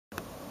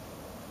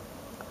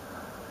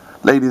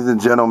Ladies and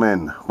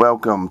gentlemen,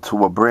 welcome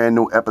to a brand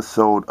new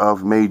episode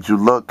of Made You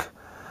Look.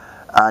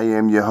 I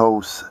am your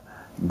host,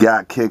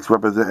 Got Kicks,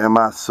 representing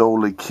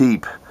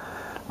mysoletokeep.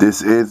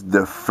 This is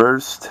the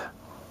first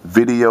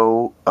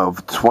video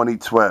of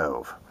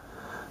 2012.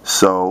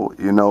 So,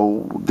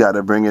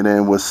 gotta bring it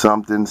in with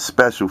something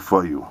special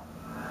for you.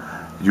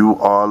 You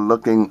are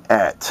looking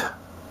at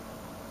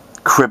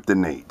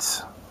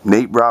Kryptonates.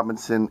 Nate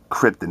Robinson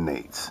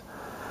Kryptonates.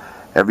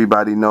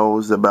 Everybody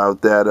knows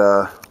about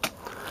that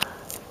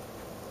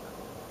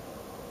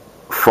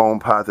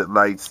Foamposite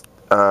Lights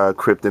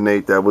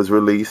Kryptonate that was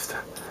released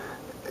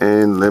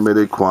in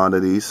limited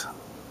quantities.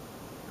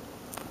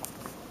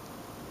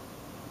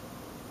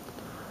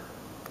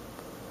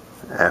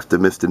 After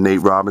Mr.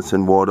 Nate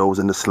Robinson wore those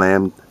in the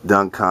slam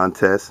dunk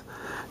contest,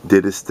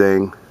 did his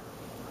thing.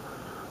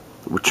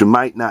 What you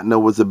might not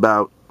know is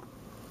about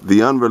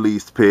the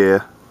unreleased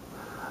pair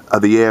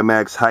of the Air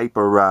Max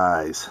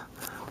Hyperize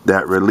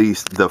that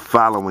released the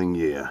following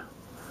year,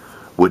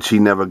 which he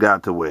never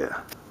got to wear.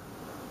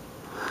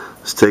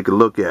 Let's take a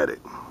look at it.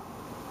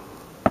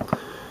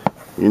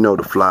 You know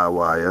the fly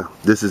wire.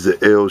 This is an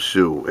ill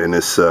shoe, and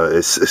it's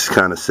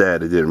kind of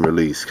sad it didn't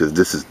release because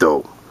this is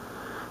dope.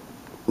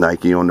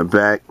 Nike on the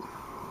back.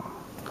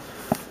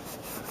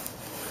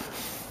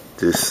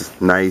 This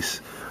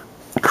nice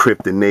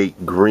Kryptonate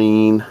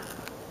green.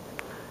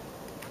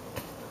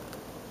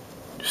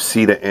 You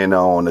see the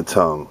NO on the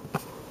tongue.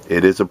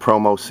 It is a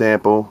promo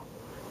sample.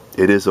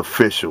 It is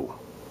official.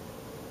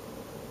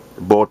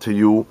 Brought to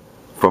you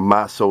from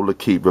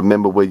mysoletokeep.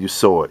 Remember where you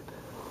saw it.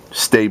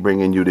 Stay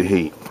bringing you the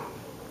heat.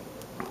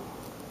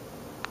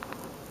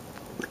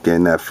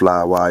 Again, that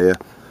fly wire,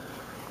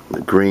 the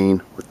green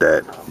with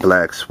that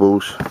black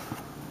swoosh.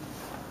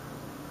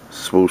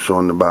 Swoosh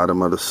on the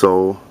bottom of the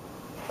sole.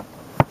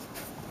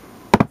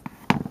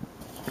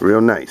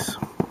 Real nice.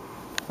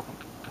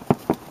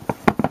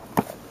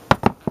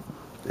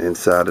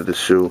 Inside of the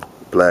shoe,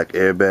 black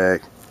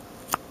airbag.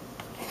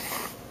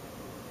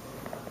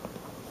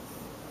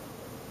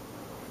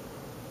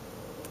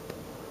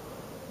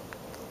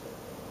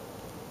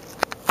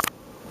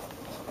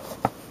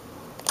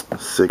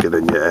 Sicker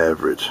than your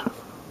average.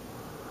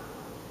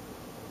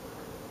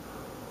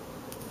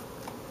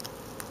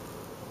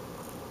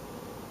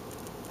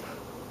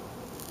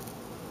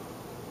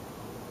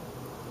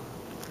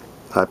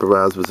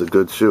 Hyperize was a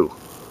good shoe.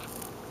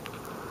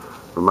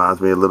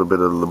 Reminds me a little bit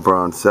of the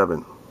LeBron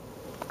 7.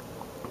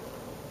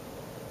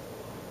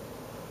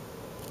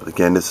 But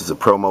again, this is a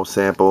promo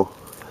sample.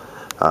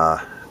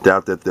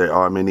 Doubt that there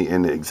are many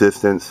in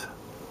existence.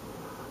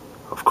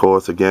 Of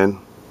course, again,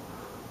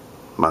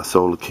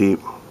 mysoletokeep,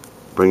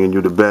 bringing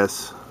you the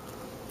best.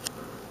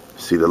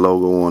 See the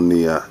logo on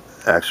the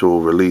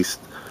actual released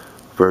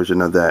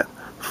version of that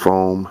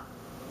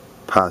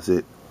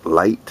Foamposite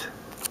Light.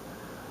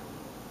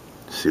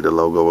 See the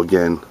logo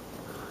again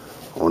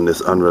on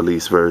this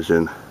unreleased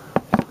version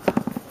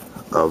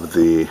of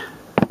the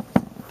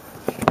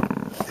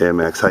Air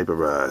Max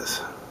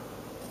Hyperize.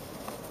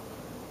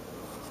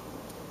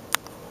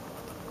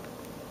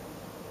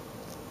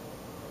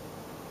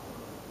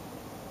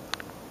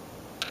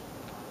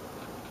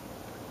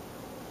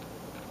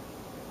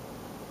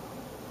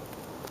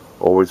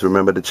 Always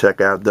remember to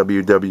check out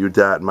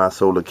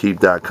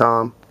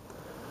www.mysoletokeep.com,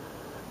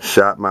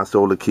 shop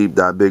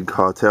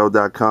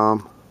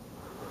mysoletokeep.bigcartel.com.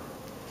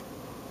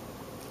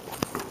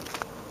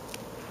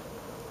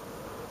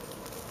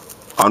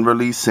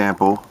 Unreleased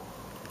sample,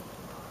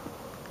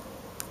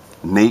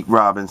 Nate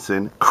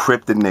Robinson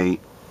Kryptonate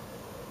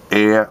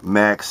Air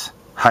Max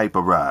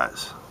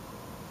Hyperize.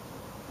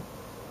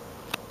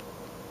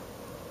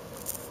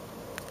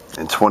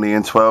 In 20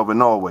 and 12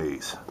 and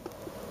always.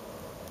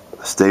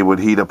 Stay with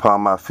heat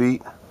upon my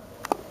feet.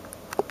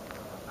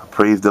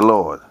 Praise the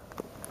Lord.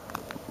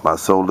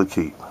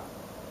 Mysoletokeep.